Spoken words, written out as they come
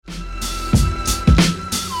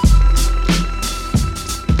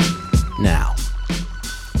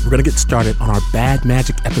we're going to get started on our Bad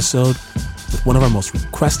Magic episode with one of our most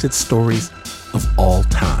requested stories of all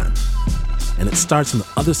time. And it starts on the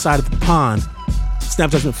other side of the pond. Snap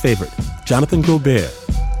Judgment favorite, Jonathan Groubert,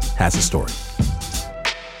 has a story.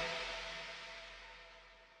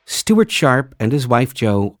 Stuart Sharp and his wife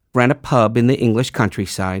Jo ran a pub in the English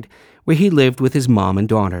countryside where he lived with his mom and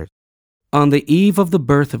daughter. On the eve of the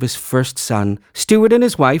birth of his first son, Stuart and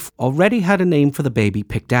his wife already had a name for the baby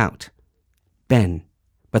picked out, Ben.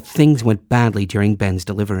 But things went badly during Ben's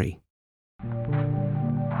delivery.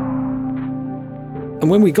 And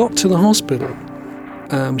when we got to the hospital,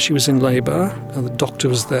 she was in labour, and the doctor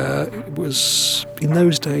was there. It was, in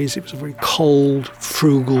those days, it was a very cold,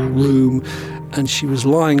 frugal room, and she was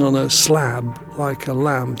lying on a slab like a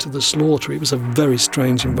lamb to the slaughter. It was a very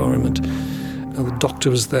strange environment. And the doctor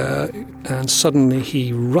was there, and suddenly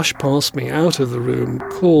he rushed past me out of the room,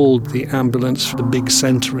 called the ambulance for the big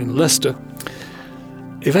centre in Leicester.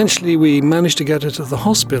 Eventually, we managed to get her to the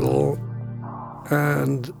hospital,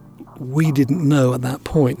 and we didn't know at that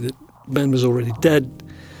point that Ben was already dead.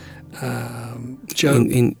 Jo...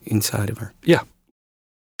 Inside of her? Yeah.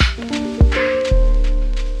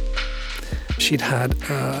 She'd had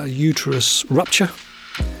a uterus rupture.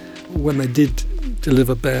 When they did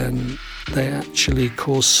deliver Ben, they actually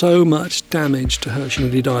caused so much damage to her, she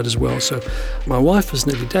nearly died as well. So my wife was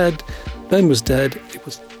nearly dead, Ben was dead. It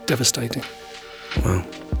was devastating. Wow.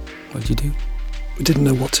 What did you do? We didn't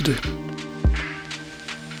know what to do.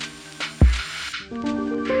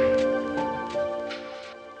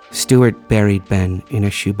 Stuart buried Ben in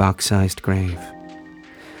a shoebox-sized grave.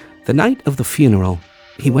 The night of the funeral,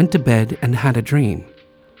 he went to bed and had a dream.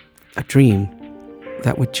 A dream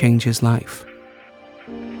that would change his life.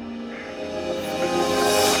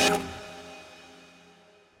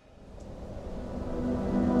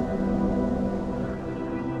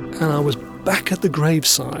 And I was back at the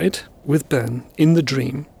graveside with Ben in the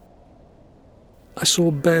dream. I saw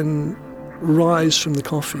Ben rise from the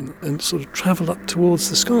coffin and sort of travel up towards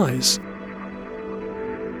the skies.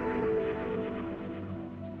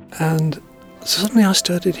 And suddenly I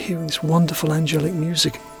started hearing this wonderful angelic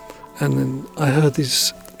music. And then I heard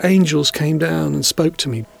these angels came down and spoke to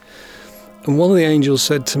me. And one of the angels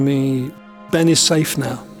said to me, Ben is safe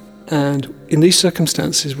now. And in these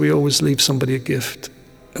circumstances, we always leave somebody a gift.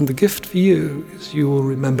 And the gift for you is you will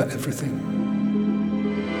remember everything.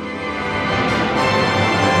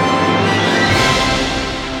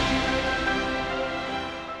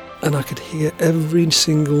 And I could hear every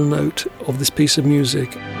single note of this piece of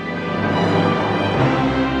music.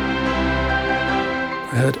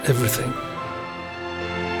 I heard everything.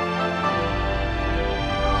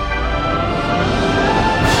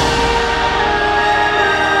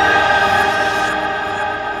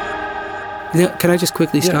 Now, can I just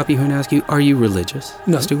quickly stop you here and ask you, are you religious,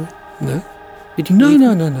 Stuart? No. Did you No.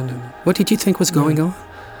 What did you think was going on?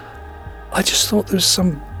 I just thought there was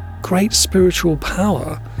some great spiritual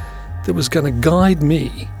power that was going to guide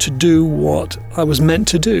me to do what I was meant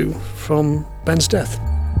to do from Ben's death.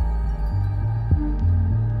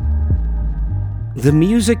 The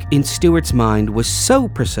music in Stuart's mind was so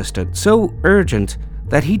persistent, so urgent,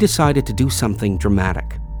 that he decided to do something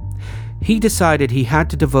dramatic. He decided he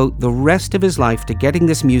had to devote the rest of his life to getting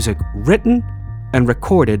this music written and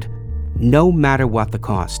recorded, no matter what the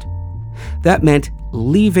cost. That meant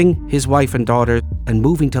leaving his wife and daughter and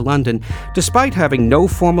moving to London, despite having no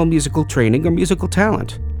formal musical training or musical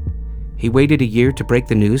talent. He waited a year to break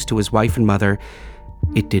the news to his wife and mother.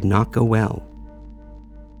 It did not go well.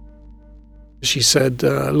 She said,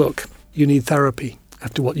 look, you need therapy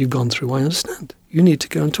after what you've gone through. I understand. You need to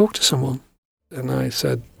go and talk to someone. And I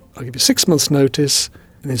said, I'll give you 6 months' notice,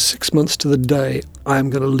 and in 6 months to the day, I'm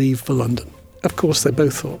going to leave for London. Of course, they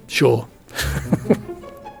both thought, sure.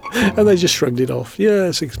 And they just shrugged it off.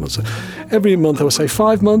 Yeah, 6 months. Every month I would say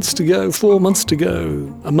 5 months to go, 4 months to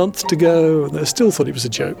go, a month to go, and they still thought it was a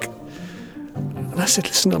joke. And I said,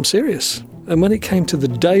 listen, I'm serious. And when it came to the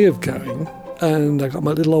day of going, and I got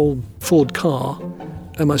my little old Ford car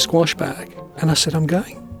and my squash bag, and I said, I'm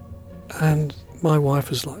going. And my wife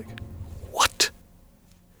was like, what?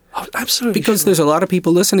 I was absolutely Because sure. there's a lot of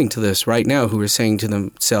people listening to this right now who are saying to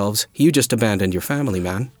themselves, you just abandoned your family,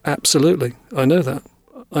 man. Absolutely. I know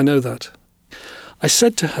that. I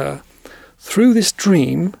said to her, through this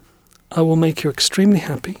dream, I will make you extremely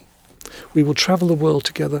happy. We will travel the world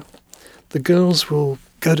together. The girls will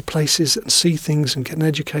go to places and see things and get an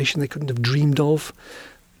education they couldn't have dreamed of.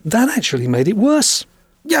 That actually made it worse.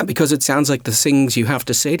 Yeah, because it sounds like the things you have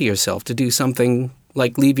to say to yourself to do something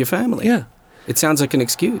like leave your family. Yeah. It sounds like an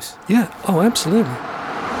excuse. Yeah. Oh, absolutely.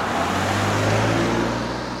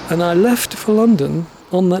 And I left for London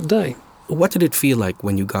on that day. What did it feel like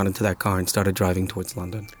when you got into that car and started driving towards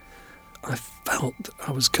London? I felt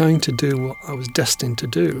I was going to do what I was destined to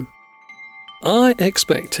do. I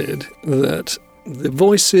expected that the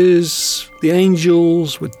voices, the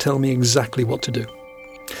angels, would tell me exactly what to do.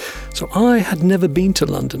 So I had never been to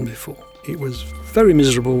London before. It was very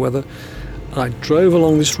miserable weather. I drove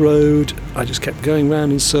along this road. I just kept going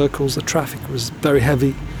round in circles. The traffic was very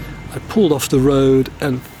heavy. I pulled off the road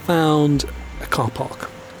and found a car park.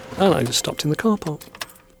 And I just stopped in the car park.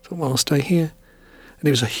 Thought, well, I'll stay here. And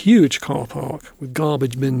it was a huge car park with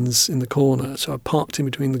garbage bins in the corner. So I parked in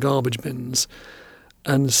between the garbage bins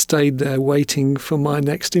and stayed there waiting for my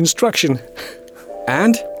next instruction.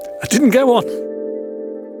 And? I didn't go on.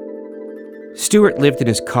 Stuart lived in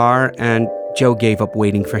his car, and Jo gave up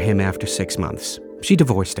waiting for him after 6 months. She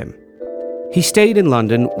divorced him. He stayed in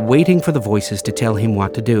London, waiting for the voices to tell him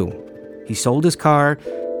what to do. He sold his car,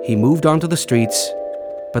 he moved onto the streets,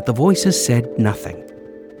 but the voices said nothing.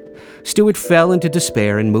 Stuart fell into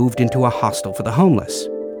despair and moved into a hostel for the homeless.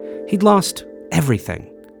 He'd lost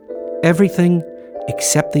everything. Everything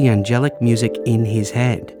except the angelic music in his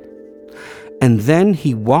head. And then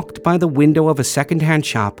he walked by the window of a second-hand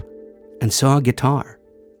shop and saw a guitar.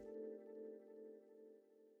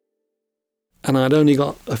 And I'd only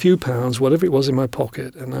got a few pounds, whatever it was, in my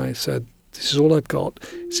pocket. And I said, this is all I've got.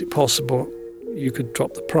 Is it possible you could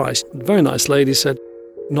drop the price? A very nice lady said,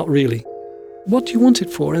 not really. What do you want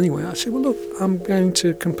it for anyway? I said, well, look, I'm going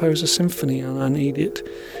to compose a symphony and I need it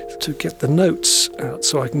to get the notes out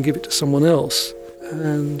so I can give it to someone else.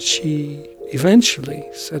 And she eventually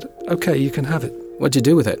said, okay, you can have it. What'd you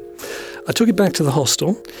do with it? I took it back to the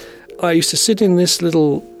hostel. I used to sit in this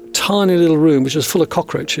tiny little room which was full of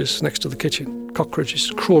cockroaches next to the kitchen.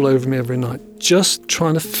 Cockroaches crawl over me every night, just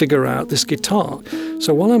trying to figure out this guitar.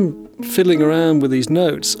 So while I'm fiddling around with these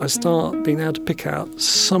notes, I start being able to pick out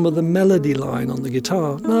some of the melody line on the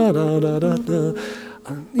guitar. Da, da, da, da, da, da, da.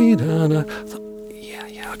 I thought,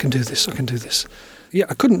 yeah, I can do this. Yeah,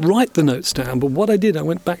 I couldn't write the notes down, but what I did, I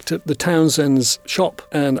went back to the Townsend's shop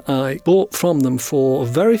and I bought from them for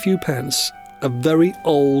very few pence a very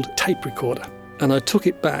old tape recorder. And I took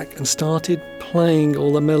it back and started playing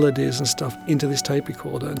all the melodies and stuff into this tape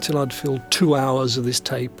recorder until I'd filled 2 hours of this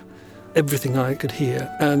tape, everything I could hear.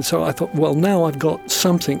 And so I thought, well, now I've got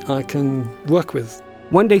something I can work with.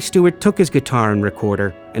 One day, Stuart took his guitar and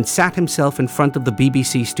recorder and sat himself in front of the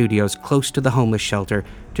BBC studios close to the homeless shelter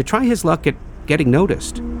to try his luck at getting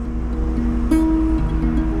noticed.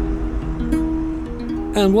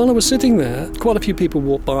 And while I was sitting there, quite a few people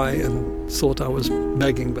walked by and thought I was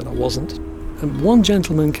begging, but I wasn't. And one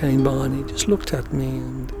gentleman came by and he just looked at me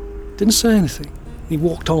and didn't say anything. He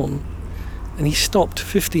walked on and he stopped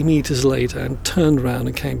 50 metres later and turned around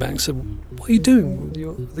and came back and said, what are you doing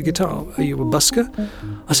with the guitar? Are you a busker?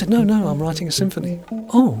 I said, no, I'm writing a symphony.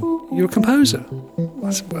 Oh, you're a composer?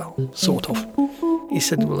 I said, well, sort of. He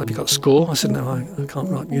said, well, have you got a score? I said, no, I can't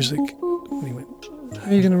write music. And he went,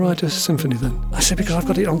 how are you going to write a symphony then? I said, because I've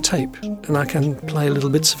got it on tape and I can play little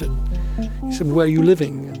bits of it. He said, where are you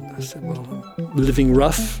living? And I said, well, I'm living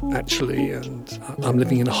rough, actually, and I'm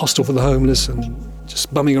living in a hostel for the homeless and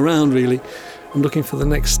just bumming around, really. I'm looking for the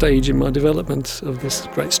next stage in my development of this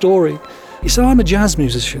great story. He said, I'm a jazz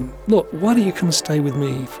musician. Look, why don't you come and stay with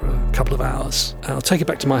me for a couple of hours? I'll take you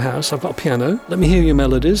back to my house. I've got a piano. Let me hear your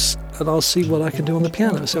melodies, and I'll see what I can do on the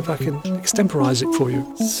piano, so if I can extemporize it for you.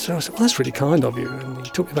 So I said, well, that's really kind of you. And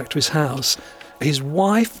he took me back to his house. His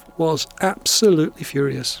wife was absolutely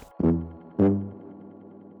furious.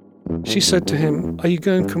 She said to him, are you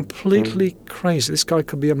going completely crazy? This guy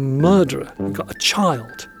could be a murderer. You've got a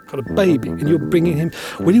child, got a baby, and you're bringing him...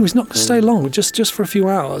 Well, he was not going to stay long, just for a few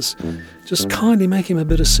hours. Just kindly make him a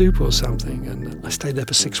bit of soup or something. And I stayed there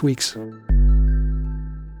for 6 weeks.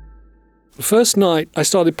 The first night, I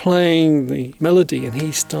started playing the melody, and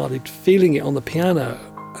he started feeling it on the piano.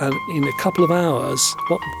 And in a couple of hours,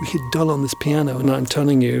 what we had done on this piano, and I'm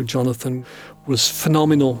telling you, Jonathan, was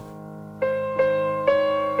phenomenal.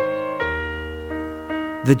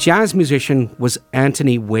 The jazz musician was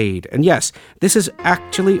Anthony Wade, and yes, this is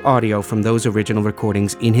actually audio from those original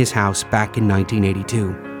recordings in his house back in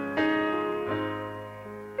 1982.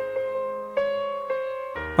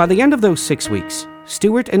 By the end of those 6 weeks,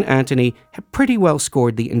 Stuart and Anthony had pretty well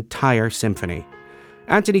scored the entire symphony.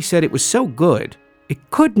 Anthony said it was so good,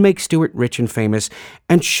 it could make Stuart rich and famous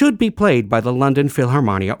and should be played by the London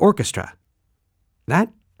Philharmonia Orchestra.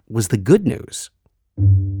 That was the good news.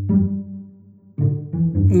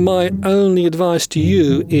 My only advice to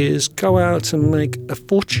you is go out and make a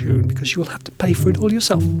fortune, because you will have to pay for it all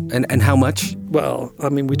yourself. And how much? Well, I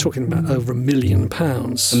mean, we're talking about over £1 million.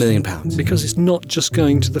 £1 million. Because it's not just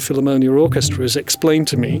going to the Philharmonia Orchestra, as explained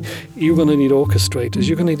to me. You're going to need orchestrators,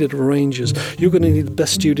 you're going to need arrangers, you're going to need the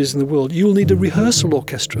best studios in the world, you'll need a rehearsal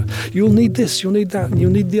orchestra, you'll need this, you'll need that, and you'll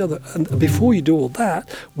need the other. And before you do all that,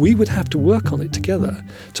 we would have to work on it together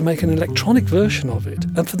to make an electronic version of it.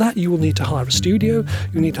 And for that, you will need to hire a studio,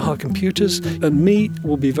 you need to hire computers, and meat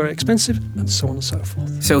will be very expensive, and so on and so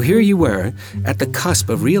forth. So here you were, at the cusp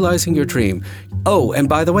of realizing your dream. Oh, and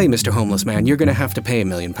by the way, Mr. Homeless Man, you're going to have to pay £1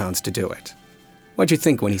 million to do it. What'd you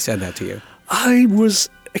think when he said that to you? I was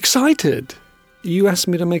excited. You asked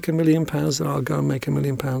me to make £1 million, and I'll go and make £1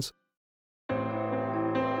 million.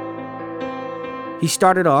 He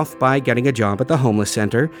started off by getting a job at the homeless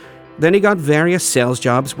center. Then he got various sales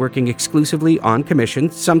jobs working exclusively on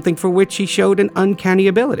commission, something for which he showed an uncanny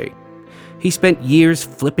ability. He spent years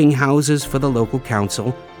flipping houses for the local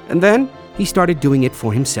council, and then he started doing it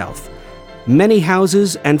for himself. Many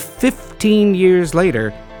houses, and 15 years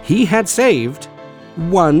later, he had saved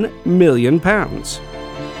 £1 million.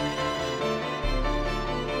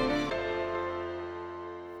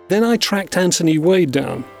 Then I tracked Anthony Wade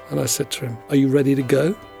down, and I said to him, "Are you ready to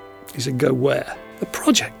go?" He said, "Go where?" "The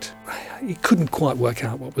project." He couldn't quite work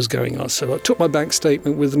out what was going on, so I took my bank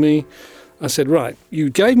statement with me. I said, "Right, you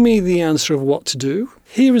gave me the answer of what to do.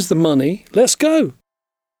 Here is the money. Let's go."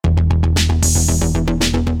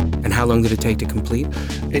 And how long did it take to complete?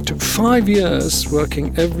 It took 5 years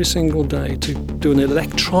working every single day to do an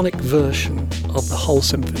electronic version of the whole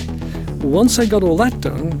symphony. Once I got all that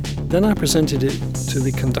done, then I presented it to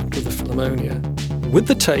the conductor of the Philharmonia with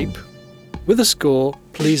the tape, with a score.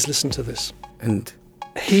 "Please listen to this." And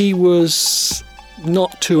he was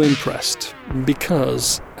not too impressed,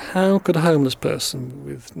 because how could a homeless person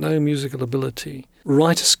with no musical ability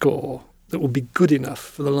write a score that would be good enough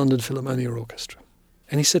for the London Philharmonia Orchestra?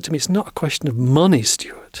 And he said to me, "It's not a question of money,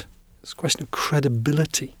 Stuart. It's a question of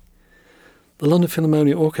credibility. The London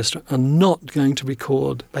Philharmonia Orchestra are not going to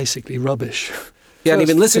record basically rubbish." You hadn't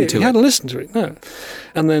even listened to it? He hadn't listened to it, no.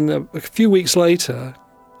 And then a few weeks later,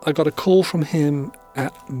 I got a call from him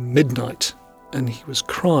at midnight, and he was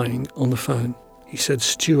crying on the phone. He said,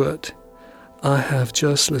 "Stuart, I have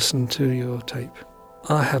just listened to your tape.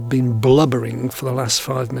 I have been blubbering for the last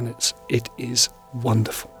 5 minutes. It is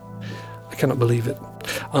wonderful. I cannot believe it.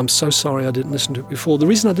 I'm so sorry I didn't listen to it before." The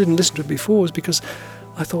reason I didn't listen to it before was because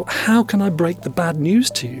I thought, how can I break the bad news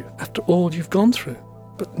to you after all you've gone through?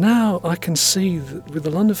 But now I can see that with the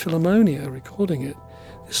London Philharmonia recording it,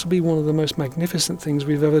 this will be one of the most magnificent things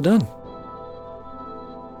we've ever done.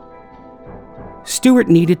 Stuart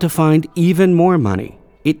needed to find even more money.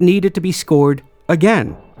 It needed to be scored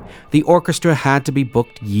again. The orchestra had to be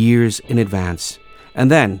booked years in advance. And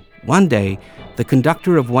then, one day, the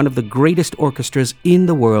conductor of one of the greatest orchestras in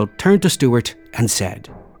the world turned to Stuart and said,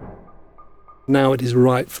 "Now it is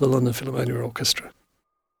right for the London Philharmonia Orchestra."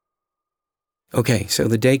 "Okay, so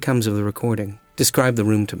the day comes of the recording. Describe the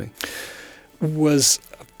room to me." It was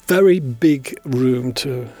a very big room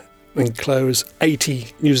to enclose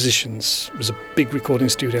 80 musicians. It was a big recording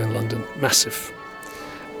studio in London, massive.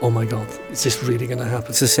 Oh my God, is this really going to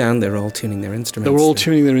happen? It's the sound, they're all tuning their instruments. They were all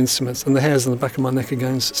tuning their instruments, and the hairs on the back of my neck are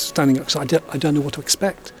going standing up. So I don't know what to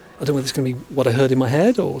expect. I don't know whether it's going to be what I heard in my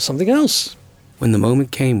head or something else. When the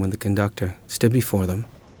moment came when the conductor stood before them,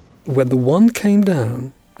 when the one came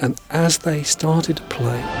down, and as they started to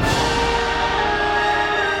play,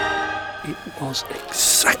 it was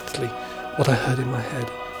exactly what I heard in my head.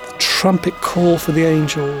 The trumpet call for the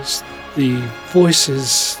angels, the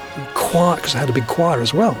voices, the choir, because I had a big choir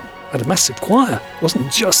as well. I had a massive choir. It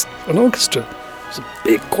wasn't just an orchestra. It was a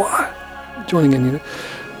big choir joining in,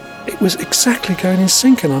 It was exactly going in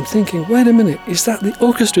sync, and I'm thinking, wait a minute, is that the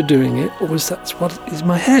orchestra doing it, or is that what is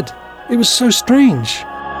my head? It was so strange.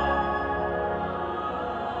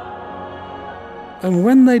 And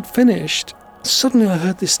when they'd finished, suddenly I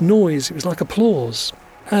heard this noise. It was like applause.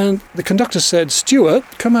 And the conductor said, "Stuart,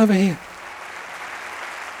 come over here.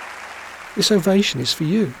 This ovation is for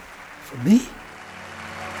you." "For me?"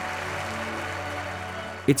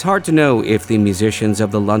 it's hard to know if the musicians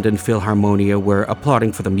of the London Philharmonia were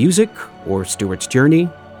applauding for the music, or Stuart's journey,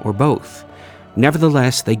 or both.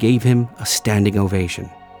 Nevertheless, they gave him a standing ovation.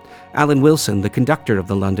 Alan Wilson, the conductor of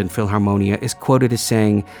the London Philharmonia, is quoted as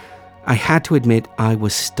saying, "I had to admit I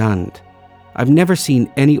was stunned. I've never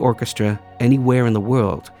seen any orchestra anywhere in the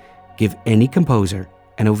world give any composer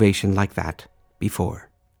an ovation like that before."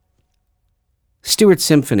 Stuart's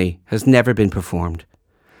symphony has never been performed.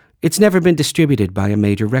 It's never been distributed by a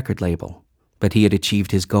major record label. but he had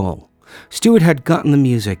achieved his goal. Stewart had gotten the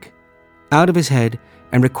music out of his head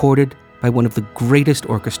and recorded by one of the greatest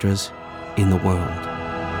orchestras in the world.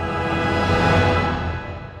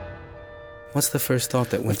 What's the first thought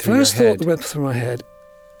that went through your head? The first thought that went through my head,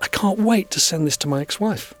 I can't wait to send this to my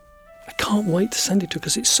ex-wife. I can't wait to send it to her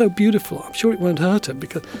because it's so beautiful. I'm sure it won't hurt her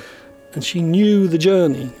and she knew the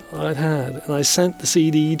journey I'd had, and I sent the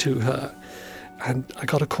CD to her, and I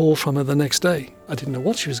got a call from her the next day. I didn't know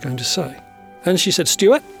what she was going to say. And she said,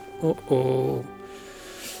 "Stuart,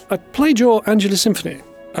 I played your Angeli Symphony,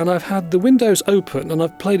 and I've had the windows open, and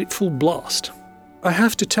I've played it full blast. I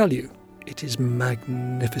have to tell you, it is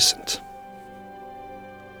magnificent."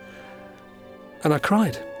 And I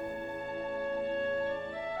cried.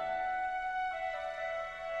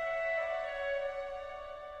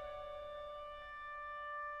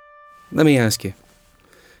 Let me ask you.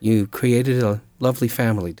 You created a lovely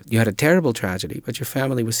family. You had a terrible tragedy, but your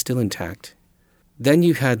family was still intact. Then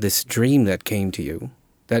you had this dream that came to you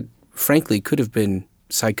that, frankly, could have been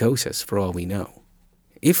psychosis for all we know.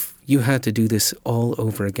 If you had to do this all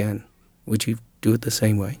over again, would you do it the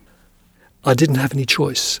same way? I didn't have any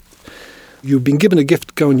choice. You've been given a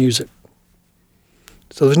gift, go and use it.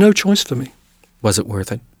 So there's no choice for me. Was it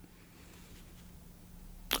worth it?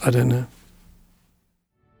 I don't know.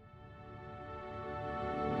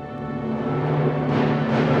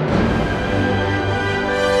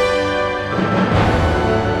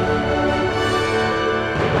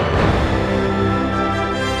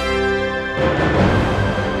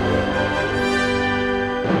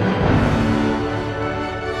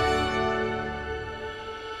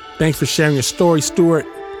 Thanks for sharing your story, Stuart.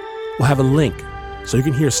 We'll have a link so you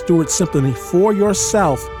can hear Stuart's symphony for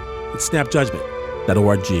yourself at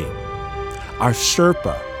snapjudgment.org. Our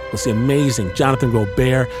Sherpa was the amazing Jonathan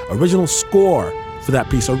Groubert original score for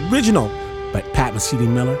that piece, original by Pat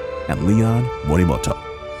Mesiti-Miller and Leon Morimoto.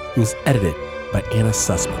 It was edited by Anna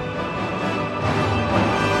Sussman.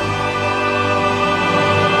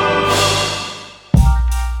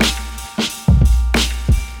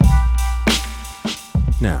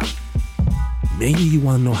 Now, maybe you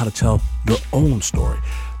want to know how to tell your own story.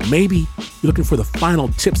 Maybe you're looking for the final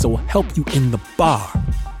tips that will help you in the bar,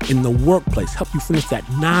 in the workplace, help you finish that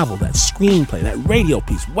novel, that screenplay, that radio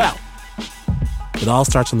piece. Well, it all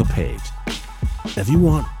starts on the page. If you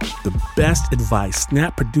want the best advice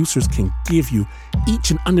Snap producers can give you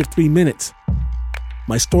each in under 3 minutes,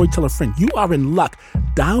 my storyteller friend, you are in luck.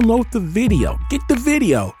 Download the video. Get the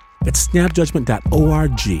video at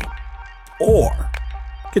snapjudgment.org. Or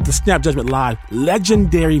get the Snap Judgment Live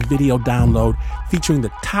legendary video download featuring the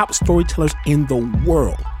top storytellers in the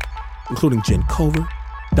world, including Jen Cover,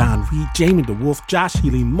 Don Reed, Jamie DeWolf, Josh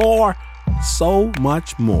Healy, more, so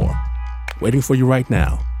much more. Waiting for you right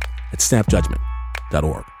now at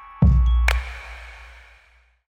snapjudgment.org.